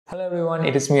Hello everyone,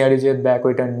 it is me Arijit back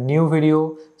with a new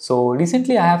video. So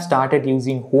recently I have started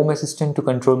using Home Assistant to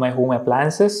control my home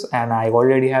appliances, and I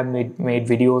already have made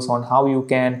videos on how you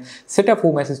can set up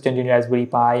Home Assistant in Raspberry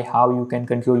Pi, how you can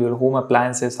control your home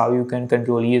appliances, how you can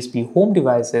control ESP home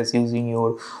devices using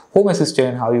your Home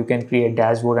Assistant, how you can create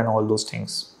dashboard and all those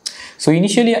things. So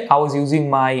initially I was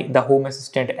using the Home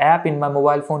Assistant app in my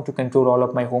mobile phone to control all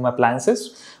of my home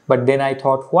appliances. But then I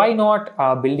thought, why not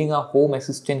building a Home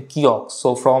Assistant Kiosk?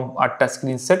 So from a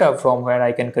touchscreen setup from where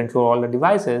I can control all the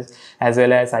devices as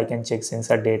well as I can check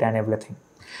sensor data and everything.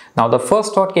 Now the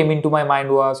first thought came into my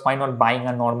mind was, why not buying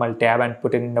a normal tab and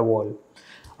put it in the wall?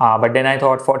 But then I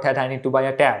thought, for that I need to buy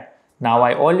a tab. Now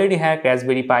I already had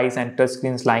Raspberry Pis and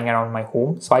touchscreens lying around my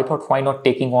home. So I thought, why not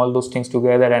taking all those things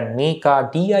together and make a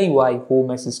DIY Home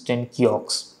Assistant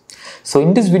Kiosk. So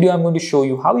in this video, I'm going to show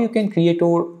you how you can create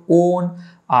your own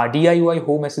DIY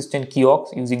Home Assistant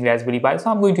Kiosk using Raspberry Pi. So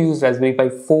I'm going to use Raspberry Pi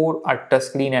 4, a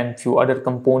touchscreen and few other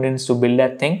components to build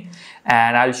that thing.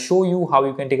 And I'll show you how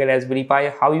you can take a Raspberry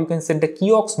Pi, how you can set the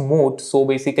kiosk mode. So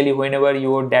basically whenever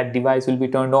that device will be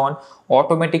turned on,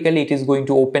 automatically it is going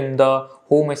to open the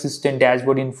Home Assistant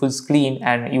dashboard in full screen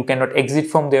and you cannot exit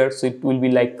from there. So it will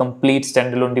be like complete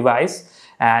standalone device.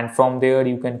 And from there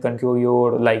you can control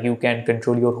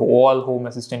your all Home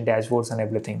Assistant dashboards and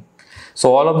everything.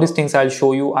 So all of these things I'll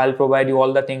show you. I'll provide you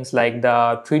all the things like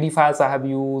the 3D files I have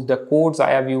used, the codes I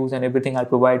have used, and everything I'll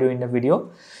provide you in the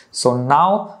video. So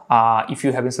now if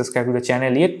you haven't subscribed to the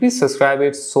channel yet, please subscribe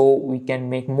it so we can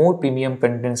make more premium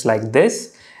contents like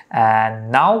this.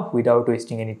 And now without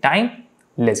wasting any time,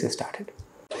 let's get started.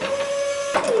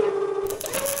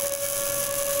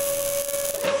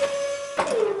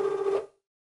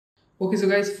 Okay, so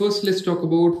guys, first let's talk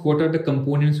about what are the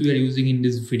components we are using in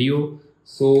this video.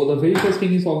 So the very first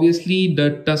thing is obviously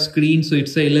the touch screen. So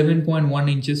it's a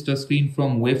 11.1 inches touch screen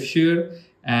from Wayfire,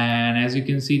 and as you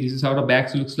can see, this is how the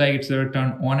back looks like. It's a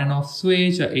turn on and off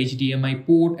switch, a HDMI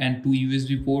port, and 2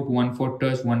 USB port, one for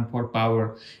touch, one for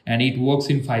power, and it works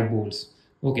in 5 volts.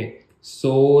 Okay,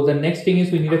 so the next thing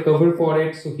is we need a cover for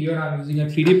it. So here I'm using a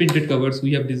 3D printed cover. So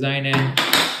we have designed and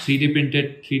 3D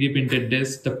printed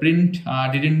this. The print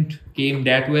didn't came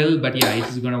that well, but yeah, it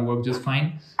is gonna work just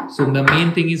fine. So the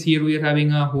main thing is here we are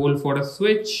having a hole for a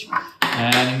switch,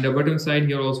 and in the bottom side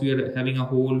here also we are having a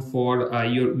hole for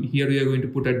here we are going to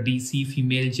put a DC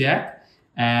female jack,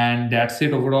 and that's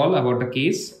it overall about the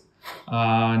case.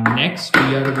 Next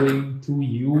we are going to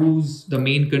use the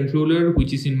main controller,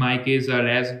 which is in my case a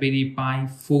Raspberry Pi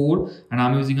 4, and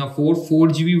I'm using a 4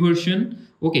 GB version.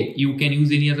 Okay, you can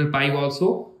use any other Pi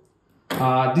also.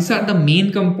 These are the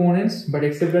main components, but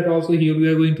except that also here we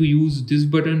are going to use this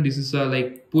button. This is a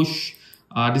like push,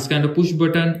 this kind of push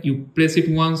button. You press it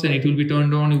once and it will be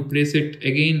turned on. You press it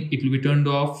again, it will be turned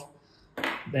off.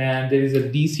 Then there is a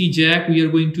DC jack we are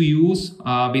going to use.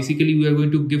 Basically we are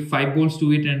going to give 5 volts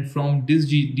to it, and from this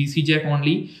DC jack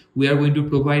only we are going to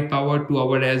provide power to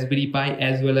our Raspberry Pi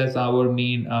as well as our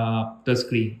main touch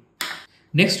screen.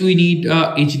 Next we need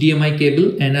a HDMI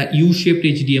cable and a U-shaped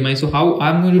HDMI. So how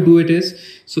I'm going to do it is,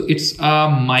 so it's a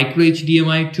micro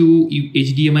HDMI to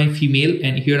HDMI female,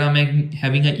 and here I'm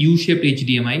having a U-shaped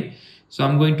HDMI. So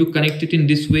I'm going to connect it in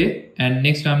this way, and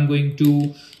next I'm going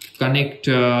to connect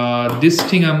this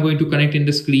thing I'm going to connect in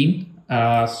the screen.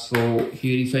 So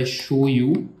here if I show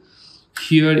you,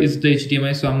 here is the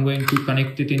HDMI, so I'm going to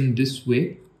connect it in this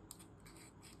way.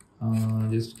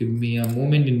 Just give me a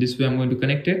moment. In this way I'm going to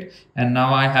connect it, and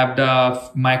now I have the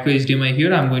micro HDMI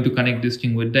here. I'm going to connect this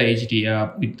thing with the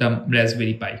with the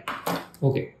Raspberry Pi.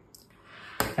 Okay,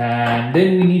 and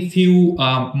then we need few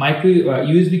micro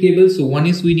USB cables. So one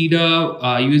is we need a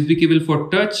USB cable for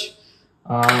touch.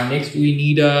 Next we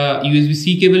need a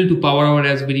USB-C cable to power our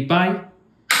Raspberry Pi,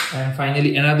 and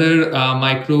finally another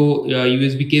micro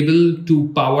USB cable to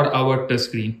power our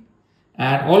touchscreen.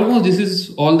 And almost this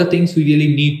is all the things we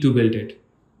really need to build it.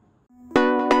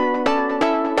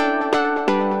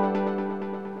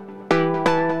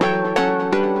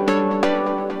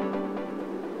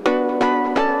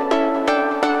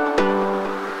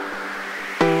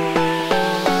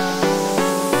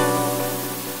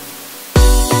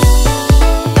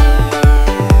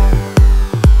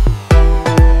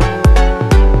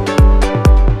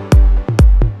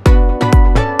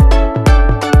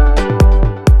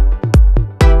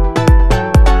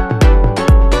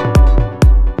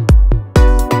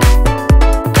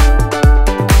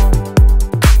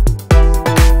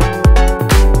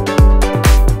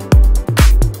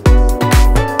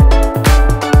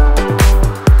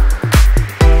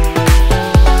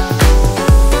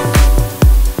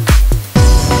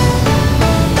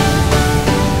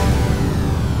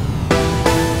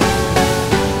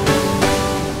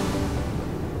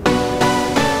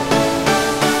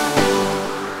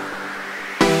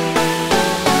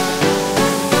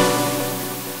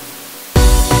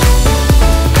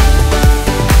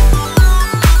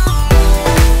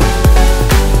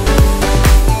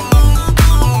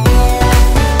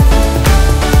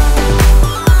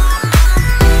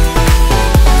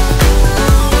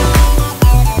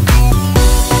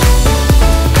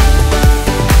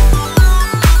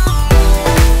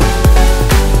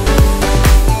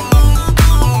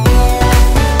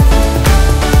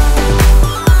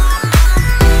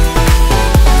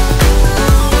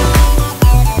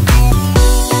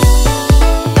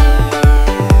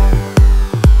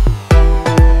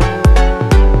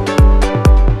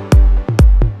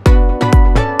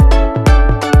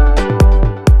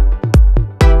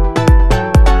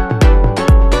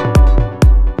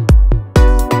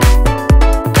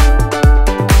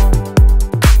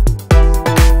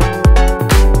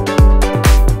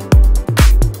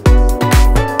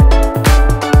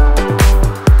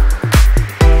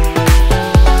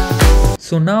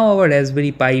 our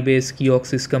Raspberry Pi based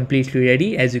kiosk is completely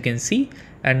ready, as you can see.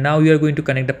 And now we are going to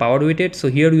connect the power with it. So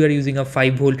here we are using a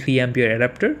 5V 3A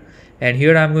adapter, and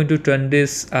here I'm going to turn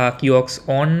this kiosk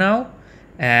on now,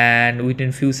 and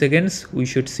within few seconds we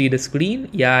should see the screen.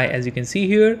 Yeah, as you can see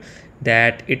here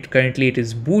that currently it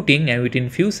is booting, and within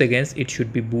few seconds it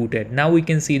should be booted. Now we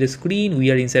can see the screen.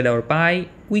 We are inside our Pi.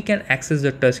 We can access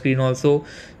the touchscreen also.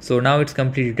 So now it's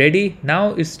completely ready.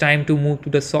 Now it's time to move to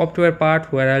the software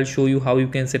part, where I'll show you how you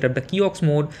can set up the kiosk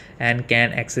mode and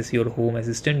can access your Home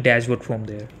Assistant dashboard from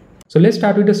there. So let's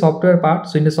start with the software part.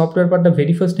 So in the software part, the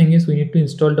very first thing is we need to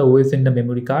install the OS in the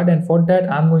memory card, and for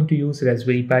that I'm going to use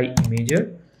Raspberry Pi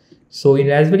Imager. So in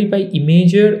Raspberry Pi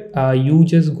Imager, you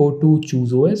just go to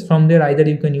choose OS. From there, either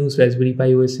you can use Raspberry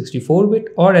Pi OS 64-bit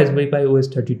or Raspberry Pi OS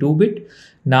 32-bit.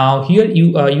 Now here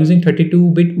using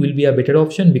 32-bit will be a better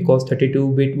option, because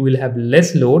 32-bit will have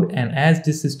less load, and as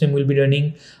this system will be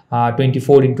running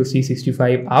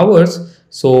 24/365 hours,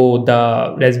 so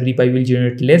the Raspberry Pi will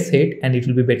generate less heat and it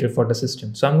will be better for the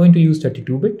system. So I'm going to use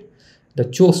 32-bit. The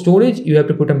storage, you have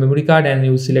to put a memory card, and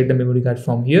you select the memory card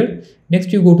from here.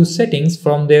 Next you go to settings.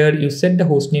 From there you set the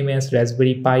host name as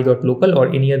raspberrypi.local, or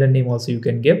any other name also you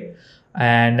can give,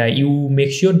 and you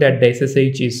make sure that the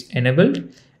SSH is enabled,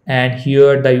 and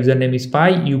here the username is Pi.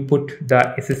 You put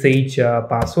the SSH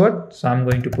password. So I'm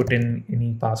going to put in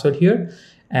any password here,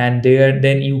 and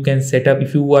then you can set up.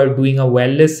 If you are doing a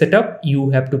wireless setup, you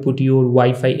have to put your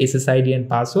Wi-Fi SSID and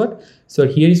password. So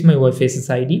here is my Wi-Fi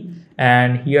SSID,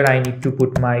 and here I need to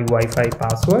put my Wi-Fi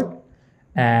password.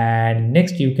 And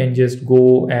next you can just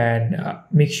go and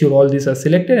make sure all these are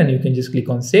selected, and you can just click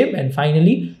on save. And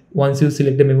finally, once you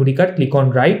select the memory card, click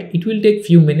on write. It will take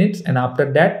few minutes, and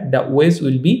after that the OS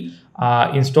will be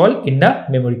installed in the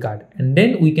memory card, and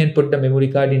then we can put the memory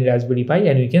card in Raspberry Pi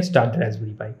and we can start the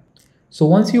Raspberry Pi. So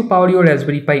once you power your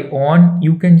Raspberry Pi on,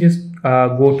 you can just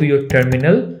go to your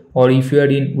terminal, or if you are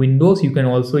in Windows, you can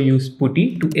also use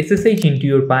putty to SSH into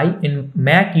your Pi. In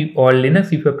Mac or Linux,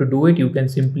 if you have to do it, you can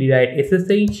simply write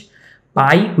SSH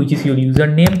Pi, which is your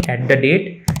username,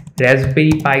 @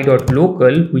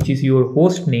 raspberrypi.local, which is your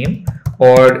host name,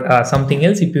 or something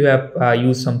else if you have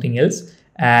used something else.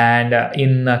 And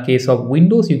in case of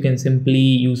Windows, you can simply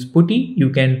use putty. You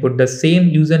can put the same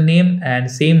username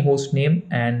and same host name,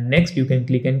 and next you can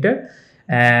click enter.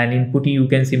 And in putty, you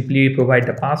can simply provide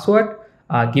the password.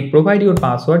 Provide your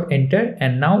password, enter,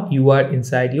 and now you are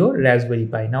inside your Raspberry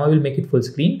Pi. Now I will make it full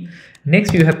screen.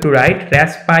 Next you have to write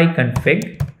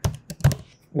raspi-config.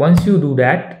 Once you do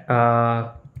that,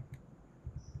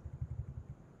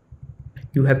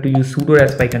 you have to use sudo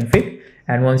raspi-config,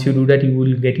 and once you do that, you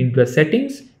will get into the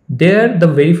settings. There the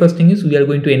very first thing is we are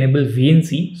going to enable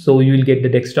VNC, so you will get the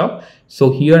desktop.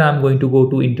 So here I'm going to go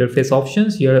to interface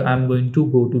options. Here I'm going to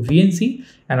go to VNC,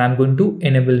 and I'm going to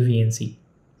enable VNC.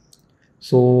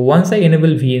 So once I enable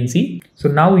VNC, so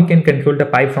now we can control the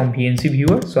Pi from VNC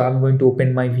viewer. So I'm going to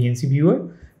open my VNC viewer.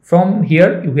 From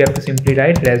here, you have to simply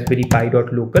write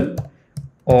raspberrypi.local,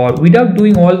 or without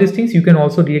doing all these things, you can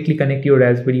also directly connect your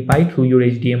Raspberry Pi through your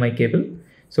HDMI cable.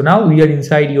 So now we are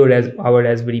inside our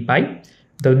Raspberry Pi.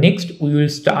 The next we will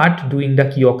start doing the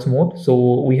kiosk mode.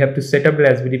 So we have to set up the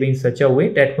Raspberry Pi in such a way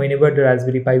that whenever the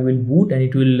Raspberry Pi will boot and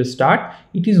it will start,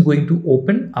 it is going to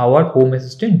open our Home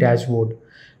Assistant dashboard.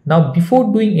 Now, before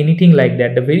doing anything like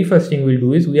that, the very first thing we'll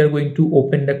do is we are going to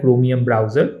open the Chromium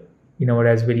browser in our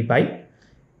Raspberry Pi.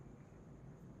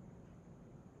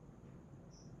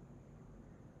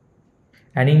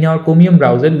 And in our Chromium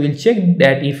browser, we will check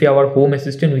that if our Home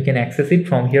Assistant, we can access it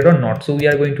from here or not. So we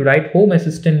are going to write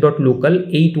homeassistant.local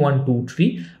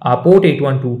 8123, port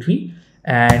 8123.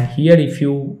 And here, if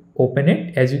you open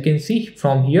it, as you can see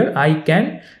from here, I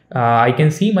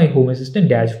can see my Home Assistant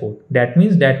dashboard. That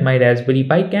means that my Raspberry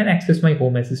Pi can access my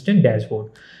Home Assistant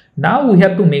dashboard. Now we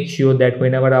have to make sure that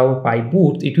whenever our Pi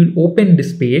boots, it will open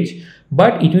this page,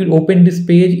 but it will open this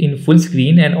page in full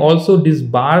screen, and also these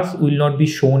bars will not be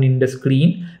shown in the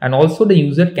screen, and also the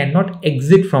user cannot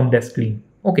exit from the screen.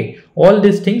 Okay, all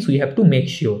these things we have to make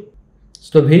sure.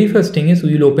 So the very first thing is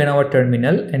we will open our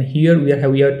terminal, and here we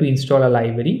have to install a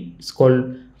library. It's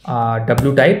called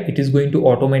wtype. It is going to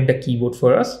automate the keyboard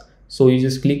for us. So you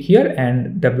just click here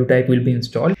and wtype will be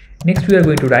installed. Next we are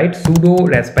going to write sudo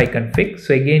raspi-config.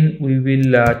 So again we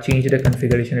will change the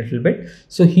configuration a little bit.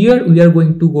 So here we are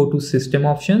going to go to system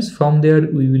options. From there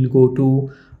we will go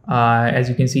to as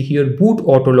you can see here, boot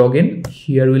auto login.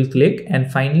 Here we'll click,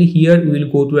 and finally here we will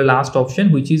go to the last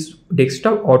option, which is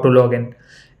desktop auto login,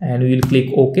 and we will click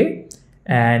OK,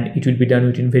 and it will be done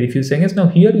within very few seconds. Now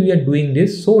here we are doing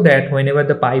this so that whenever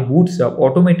the Pi boots up,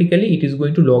 automatically it is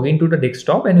going to log into the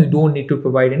desktop and we don't need to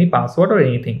provide any password or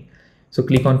anything. So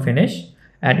click on finish,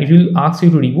 and it will ask you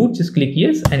to reboot. Just click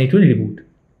yes and it will reboot.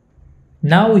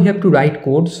 Now we have to write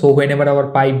code. So whenever our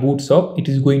Pi boots up, it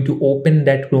is going to open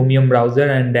that Chromium browser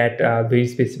and that very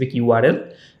specific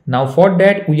URL. Now for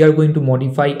that, we are going to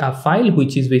modify a file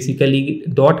which is basically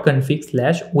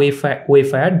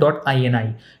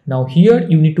 .config/wayfire.ini. Now here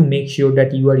you need to make sure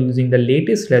that you are using the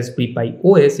latest Raspberry Pi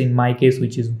OS, in my case,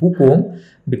 which is Bookworm,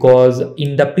 because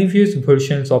in the previous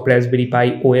versions of Raspberry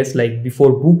Pi OS, like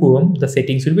before Bookworm, the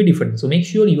settings will be different. So make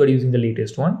sure you are using the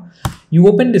latest one. You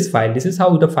open this file. This is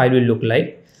how the file will look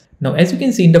like. Now, as you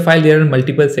can see in the file, there are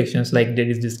multiple sections, like there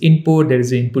is this input, there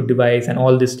is the input device and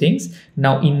all these things.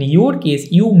 Now, in your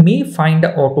case, you may find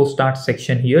the auto start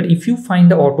section here. If you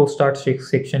find the auto start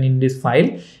section in this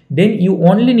file, then you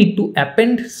only need to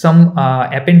append some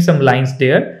lines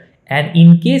there. And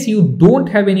in case you don't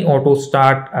have any auto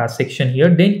start section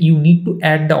here, then you need to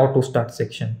add the auto start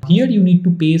section. Here you need to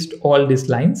paste all these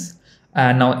lines.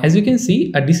 Now, as you can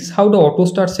see, this is how the auto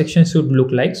start section should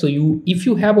look like. So if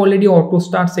you have already auto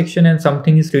start section and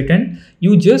something is written,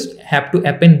 you just have to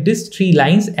append these 3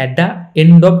 lines at the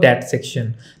end of that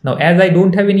section. Now, as I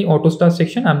don't have any auto start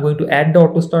section, I'm going to add the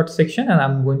auto start section and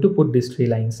I'm going to put these 3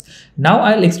 lines. Now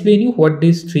I'll explain you what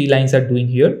these 3 lines are doing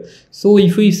here. So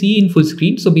if we see in full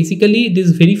screen, so basically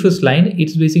this very first line,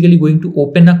 it's basically going to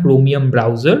open a Chromium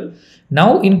browser.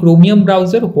 Now in Chromium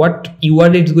browser, what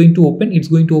URL it's going to open? It's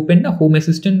going to open the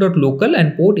homeassistant.local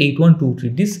and port 8123.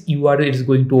 This URL is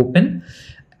going to open.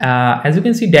 As you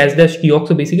can see, --kiosk.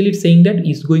 So basically it's saying that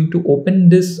it's going to open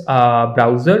this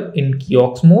browser in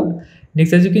kiosk mode.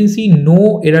 Next, as you can see,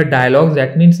 no error dialogs.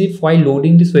 That means if while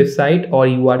loading this website or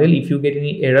URL, if you get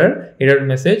any error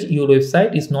message, your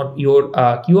website is not, your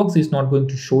kiosk is not going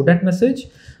to show that message.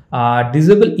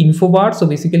 Disable info bar. So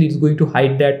basically it's going to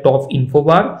hide that top info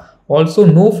bar. Also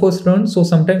no first run. So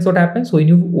sometimes what happens when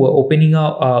you opening a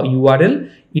URL,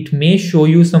 it may show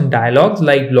you some dialogues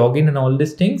like login and all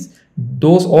these things.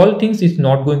 Those all things is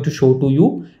not going to show to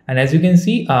you. And as you can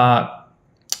see,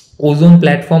 Ozone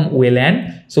platform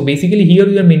WLAN. So basically here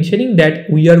we are mentioning that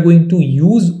we are going to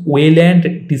use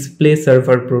WLAN display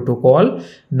server protocol.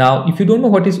 Now, if you don't know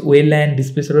what is WLAN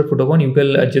display server protocol, you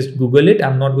can just Google it.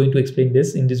 I'm not going to explain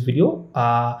this in this video.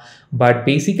 But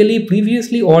basically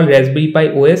previously all Raspberry Pi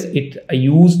OS, it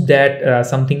used that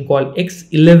something called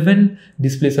X11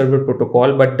 display server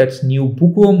protocol, but that's new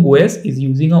Bookworm OS is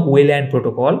using a WLAN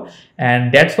protocol,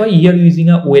 and that's why here using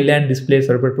a WLAN display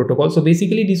server protocol. So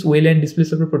basically this WLAN display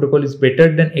server protocol is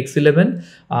better than X11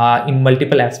 in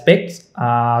multiple aspects.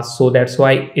 So that's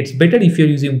why it's better if you're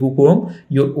using Bookworm,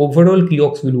 your overall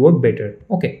kiosk will work better.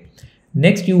 Okay,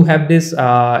 next you have this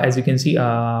as you can see,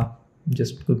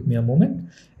 just give me a moment.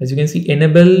 As you can see,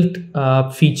 enable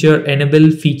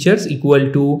features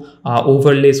equal to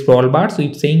overlay scroll bar. So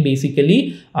it's saying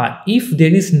basically if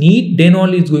there is need, then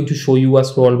only it's going to show you a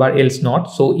scroll bar, else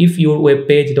not. So if your web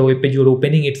page, the web page you're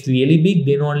opening, it's really big,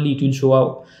 then only it will show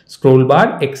a scroll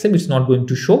bar, except it's not going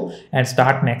to show. And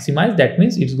start maximize, that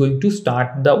means it's going to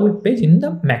start the web page in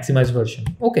the maximized version.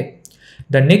 Okay.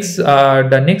 The next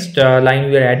line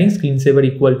we are adding, screensaver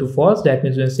equal to false. That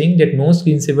means we are saying that no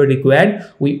screensaver required.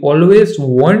 We always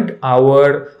want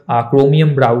our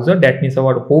Chromium browser, that means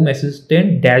our Home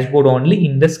Assistant dashboard only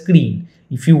in the screen.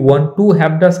 If you want to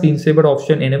have the screensaver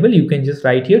option enabled, you can just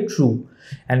write here true.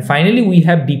 And finally we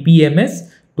have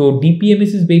DPMS. So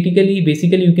DPMS is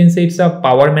basically you can say it's a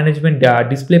power management,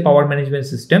 display power management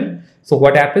system. So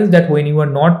what happens that when you are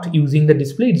not using the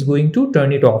display, it's going to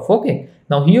turn it off. Okay.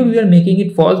 Now here we are making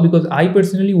it false because I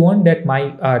personally want that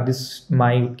my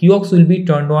my kiosk will be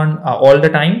turned on all the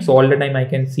time. So all the time I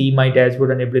can see my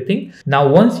dashboard and everything. Now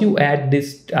once you add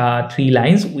this 3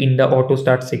 lines in the auto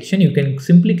start section, you can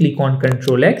simply click on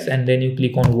Ctrl X and then you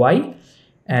click on Y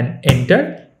and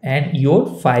enter, and your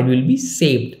file will be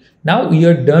saved. Now we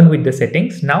are done with the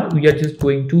settings. Now we are just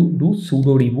going to do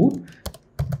sudo reboot.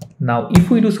 Now, if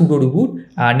we do sudo reboot,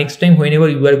 next time whenever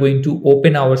you are going to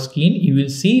open our screen, you will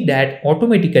see that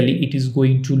automatically it is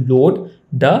going to load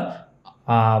the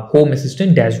Home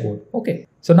Assistant dashboard. Okay.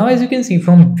 So now as you can see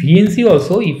from VNC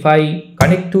also, if I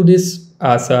connect to this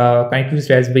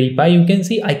Raspberry Pi, you can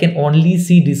see I can only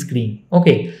see this screen.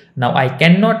 Okay. Now I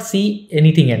cannot see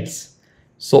anything else.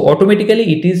 So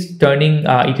automatically it is turning,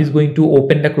 it is going to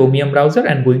open the Chromium browser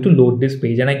and going to load this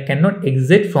page, and I cannot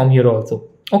exit from here also.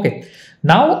 Okay.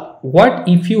 Now, what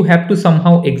if you have to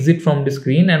somehow exit from the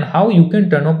screen, and how you can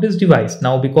turn off this device?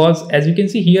 Now, because as you can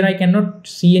see here, I cannot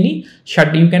see any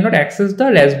you cannot access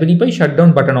the Raspberry Pi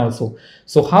shutdown button also.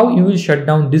 So how you will shut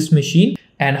down this machine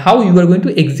and how you are going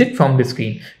to exit from the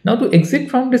screen. Now to exit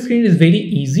from the screen is very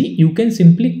easy. You can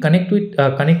simply connect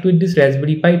with this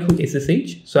Raspberry Pi through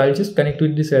SSH. So I'll just connect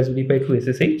with this Raspberry Pi through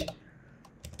SSH.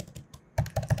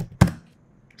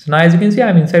 So now as you can see,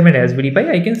 I'm inside my Raspberry Pi.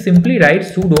 I can simply write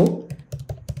sudo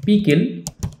pkill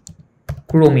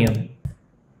chromium,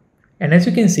 and as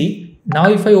you can see, now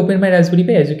if I open my Raspberry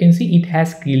Pi, as you can see, it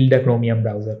has killed the Chromium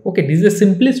browser. Okay, this is the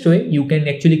simplest way you can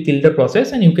actually kill the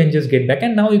process, and you can just get back,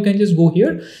 and now you can just go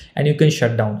here and you can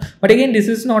shut down. But again, this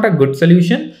is not a good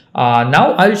solution.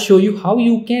 Now I'll show you how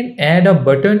you can add a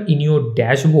button in your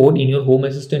dashboard, in your Home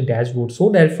Assistant dashboard, so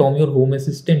that from your Home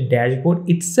Assistant dashboard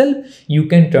itself, you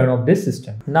can turn off this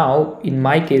system. Now, in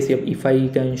my case, if I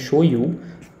can show you,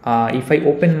 if I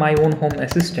open my own Home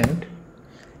Assistant,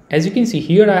 as you can see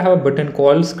here, I have a button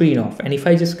called screen off, and if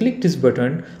I just click this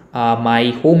button,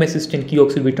 my Home Assistant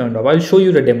kiosk will be turned off. I'll show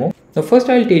you the demo. Now first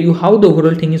I'll tell you how the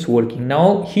overall thing is working.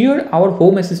 Now here our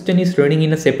Home Assistant is running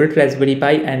in a separate Raspberry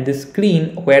Pi, and the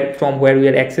screen from where we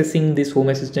are accessing this Home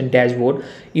Assistant dashboard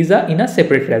is in a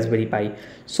separate Raspberry Pi.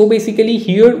 So basically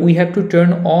here we have to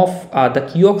turn off the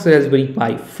kiosk Raspberry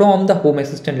Pi from the Home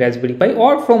Assistant Raspberry Pi,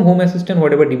 or from Home Assistant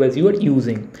whatever device you are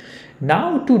using.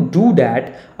 Now to do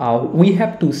that, we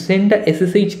have to send the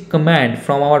SSH command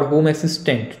from our Home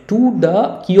Assistant to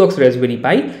the kiosk Raspberry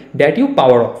Pi that you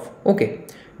power off. Okay.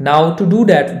 Now to do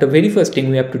that, the very first thing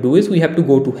we have to do is we have to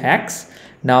go to hacks.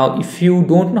 Now if you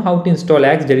don't know how to install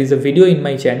hacks, there is a video in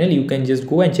my channel. You can just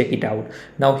go and check it out.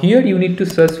 Now here you need to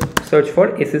search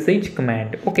for SSH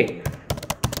command. Okay.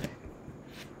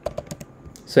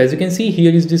 So as you can see,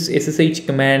 here is this SSH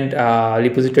command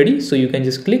repository. So you can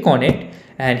just click on it.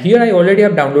 And here I already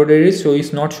have downloaded it, so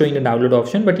it's not showing the download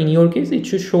option, but in your case it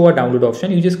should show a download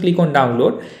option. You just click on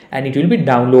download and it will be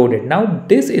downloaded. Now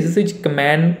this SSH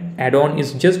command add-on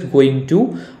is just going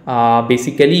to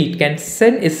basically, it can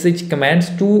send SSH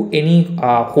commands to any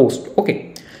host.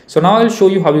 Okay, so now I'll show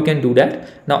you how you can do that.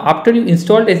 Now after you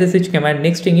installed SSH command,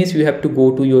 next thing is you have to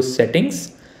go to your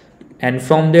settings, and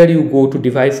from there you go to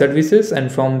device services,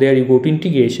 and from there you go to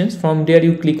integrations. From there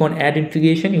you click on add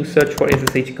integration, you search for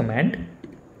SSH command.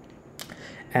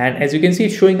 And as you can see,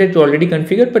 it's showing that it's already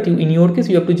configured, but in your case,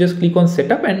 you have to just click on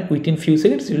setup, and within few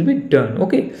seconds, it will be done.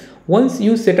 Okay. Once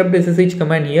you set up the SSH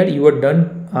command here, you are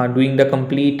done doing the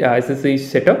complete SSH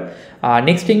setup.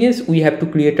 Next thing is we have to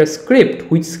create a script,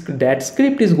 which that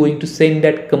script is going to send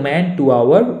that command to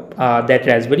our that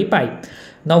Raspberry Pi.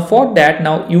 Now for that,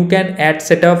 now you can add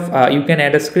you can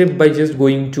add a script by just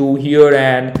going to here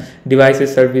and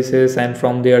devices services, and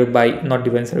from there not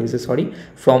device services, sorry,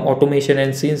 from automation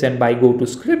and scenes, and go to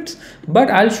scripts.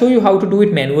 But I'll show you how to do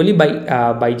it manually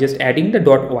by just adding the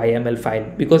 .yml file,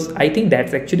 because I think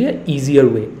that's actually an easier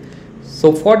way.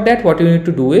 So for that, what you need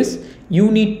to do is you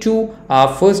need to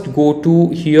first go to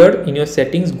here in your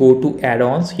settings, go to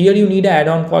add-ons. Here you need an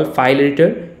add-on called file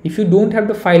editor. If you don't have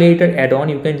the file editor add-on,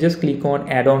 you can just click on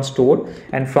add-on store,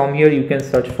 and from here you can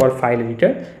search for file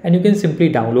editor and you can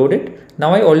simply download it.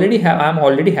 Now I'm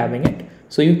already having it.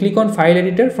 So you click on file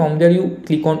editor, from there you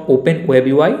click on open web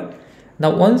UI.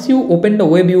 Now once you open the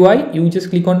web UI, you just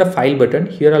click on the file button.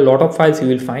 Here are a lot of files you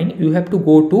will find. You have to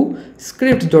go to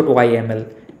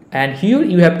scripts.yml, and here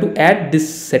you have to add this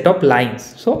set of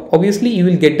lines. So obviously you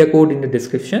will get the code in the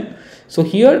description. So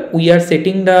here we are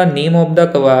setting the name of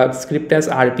the script as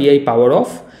RPI power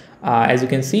off. As you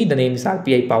can see, the name is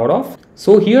RPI power off.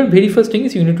 So here very first thing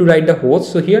is you need to write the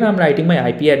host. So here I'm writing my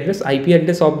IP address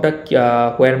of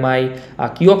the where my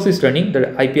kiosk is running,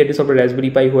 the IP address of the Raspberry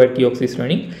Pi where kiosk is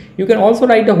running. You can also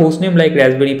write the host name like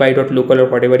raspberrypi.local or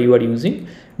whatever you are using.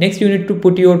 Next you need to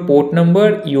put your port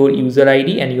number, your user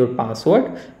ID and your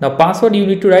password. Now password you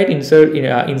need to write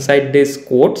inside this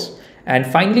quotes. And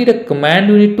finally the command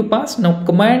you need to pass. Now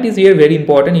command is here very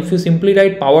important. If you simply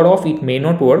write power off, it may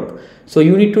not work. So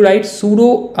you need to write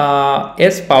sudo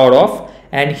s power off,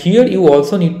 and here you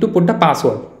also need to put the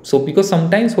password. So because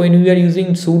sometimes when we are using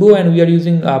sudo and we are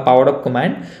using power up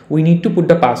command, we need to put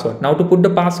the password. Now to put the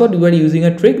password, we are using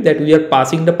a trick that we are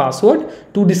passing the password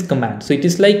to this command. So it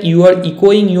is like you are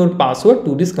echoing your password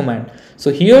to this command.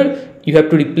 So here you have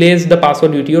to replace the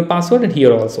password with your password, and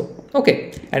here also.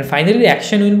 Okay, and finally the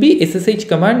action will be ssh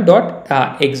command dot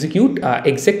execute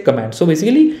exec command. So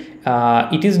basically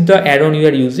it is the add-on you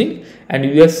are using, and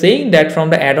we are saying that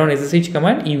from the add-on ssh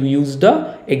command you use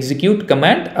the execute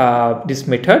command, this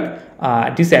method,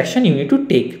 this action you need to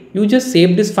take. You just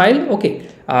save this file. Okay,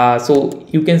 so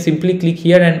you can simply click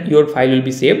here and your file will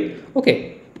be saved.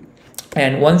 Okay,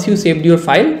 and once you saved your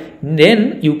file,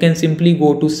 then you can simply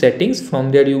go to settings. From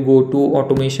there you go to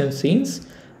automation scenes,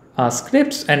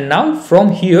 scripts, and now from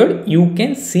here you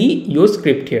can see your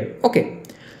script here. Okay,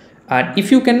 And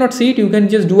if you cannot see it, you can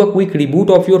just do a quick reboot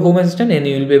of your Home Assistant and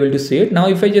you will be able to see it. Now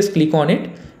if I just click on it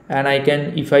and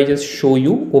if I just show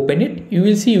you, open it, you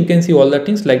will see, you can see all the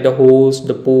things like the host,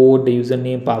 the port, the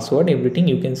username, password, everything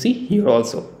you can see here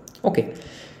also. Okay,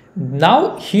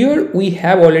 now here we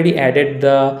have already added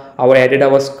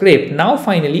our script. Now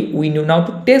finally we know now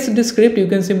to test the script. You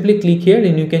can simply click here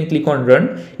and you can click on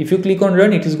run. If you click on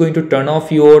run, it is going to turn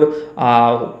off your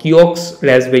kiosk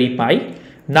Raspberry Pi.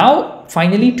 Now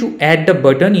finally, to add the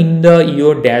button in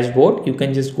your dashboard, you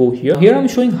can just go here. Here I'm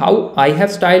showing how I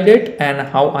have styled it and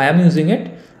how I am using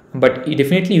it, but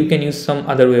definitely you can use some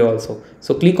other way also.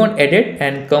 So click on edit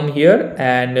and come here,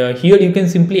 and here you can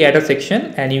simply add a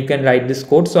section and you can write this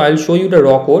code. So I'll show you the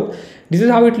raw code. This is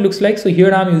how it looks like. So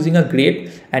here I'm using a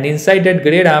grid, and inside that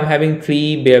grid I'm having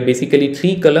basically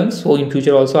three columns. So in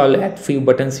future also I'll add few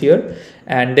buttons here,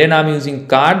 and then I'm using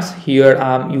cards. Here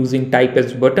I'm using type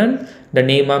as button. The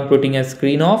name I'm putting as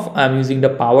screen off. I'm using the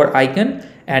power icon,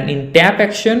 and in tap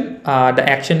action, the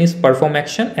action is perform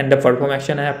action, and the perform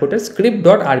action I have put as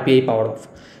script.rpi power off.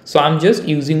 So I'm just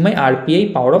using my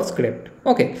RPA power off script.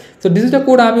 Okay, so this is the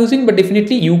code I'm using, but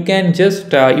definitely you can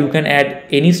just you can add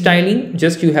any styling.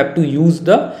 Just you have to use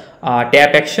the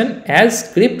tap action as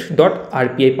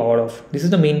script.rpi power off. This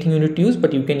is the main thing you need to use,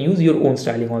 but you can use your own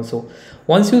styling also.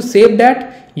 Once you save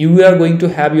that, you are going to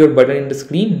have your button in the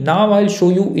screen. Now I'll show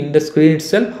you in the screen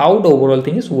itself how the overall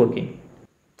thing is working.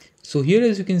 So here,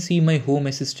 as you can see, my Home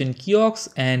Assistant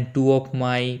Kiosk and two of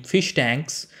my fish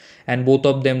tanks, and both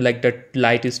of them, like, the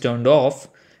light is turned off.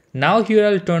 Now here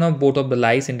I'll turn off both of the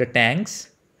lights in the tanks,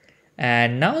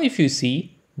 and now if you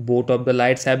see, both of the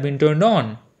lights have been turned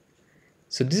on.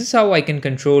 So this is how I can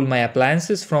control my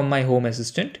appliances from my Home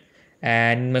Assistant.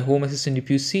 And my Home Assistant, if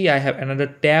you see, I have another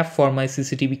tab for my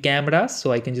CCTV cameras,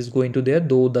 so I can just go into there,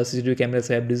 though the CCTV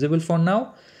cameras I have disabled for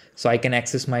now. So I can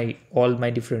access all my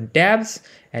different tabs,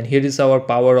 and here is our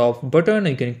power off button.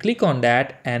 You can click on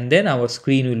that and then our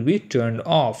screen will be turned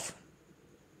off.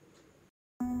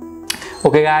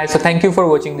 Okay guys, so thank you for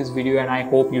watching this video, and I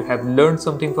hope you have learned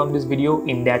something from this video.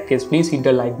 In that case, please hit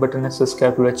the like button and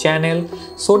subscribe to the channel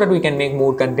so that we can make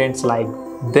more contents like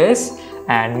this,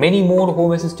 and many more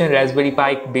Home Assistant Raspberry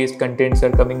Pi based contents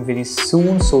are coming very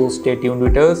soon. So stay tuned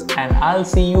with us, and I'll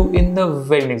see you in the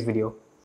very next video.